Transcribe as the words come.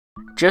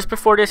Just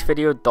before this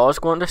video does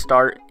go on to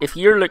start, if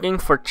you're looking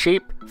for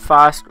cheap,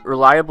 fast,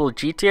 reliable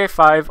GTA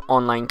 5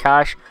 online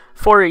cash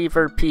for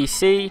either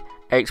PC,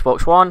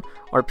 Xbox One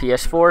or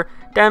PS4,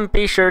 then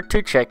be sure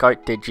to check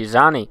out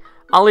Digizani.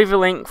 I'll leave a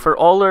link for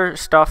all their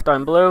stuff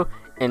down below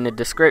in the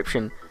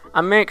description,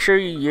 and make sure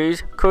you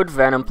use code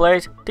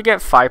VENOMPLAYS to get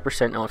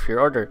 5% off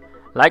your order.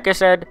 Like I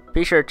said,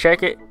 be sure to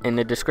check it in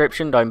the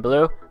description down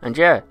below, and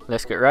yeah,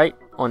 let's get right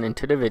on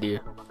into the video.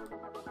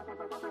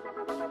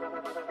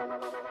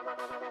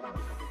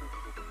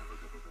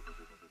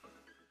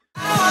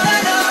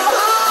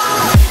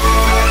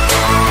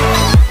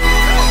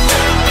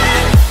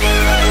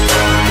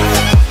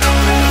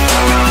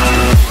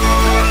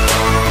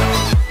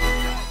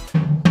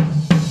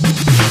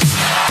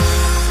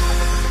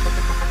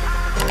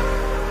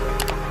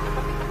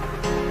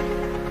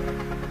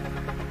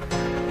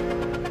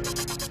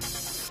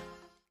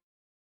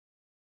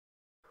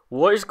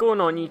 What is going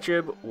on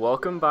YouTube?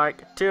 Welcome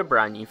back to a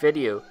brand new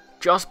video.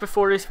 Just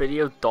before this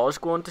video does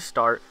go on to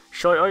start,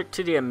 shout out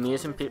to the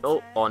amazing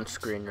people on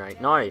screen right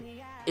now.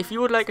 If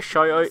you would like a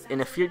shout out in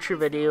a future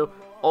video,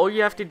 all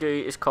you have to do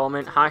is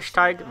comment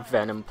hashtag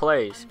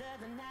VenomPlays.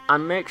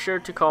 And make sure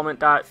to comment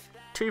that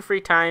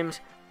 2-3 times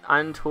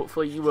and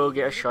hopefully you will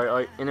get a shout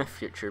out in a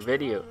future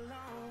video.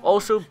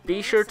 Also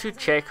be sure to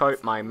check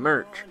out my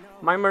merch.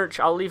 My merch,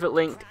 I'll leave it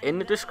linked in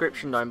the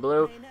description down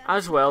below,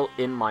 as well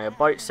in my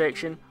about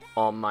section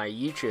on my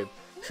YouTube,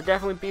 so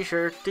definitely be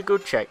sure to go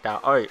check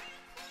that out.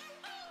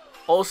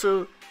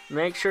 Also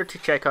make sure to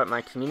check out my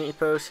community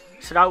posts,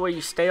 so that way you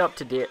stay up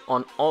to date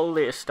on all the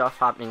latest stuff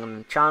happening on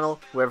the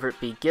channel, whether it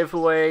be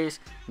giveaways,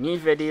 new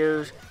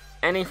videos,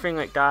 anything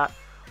like that.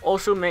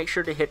 Also make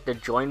sure to hit the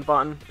join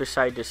button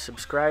beside the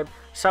subscribe,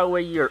 so that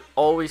way you're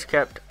always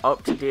kept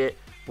up to date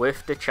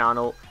with the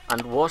channel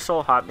and what's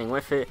all happening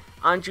with it,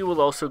 and you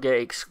will also get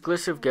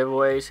exclusive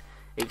giveaways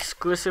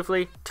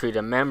exclusively to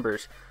the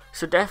members.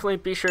 So definitely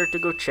be sure to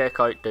go check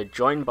out the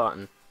join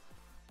button.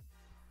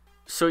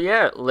 So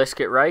yeah, let's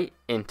get right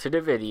into the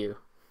video.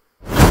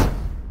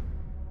 I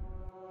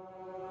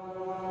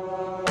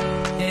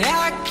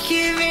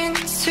give in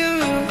to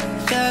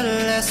the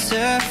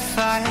lesser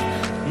fight.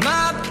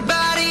 My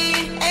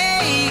body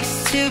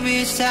aches to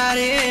be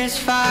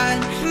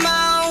satisfied.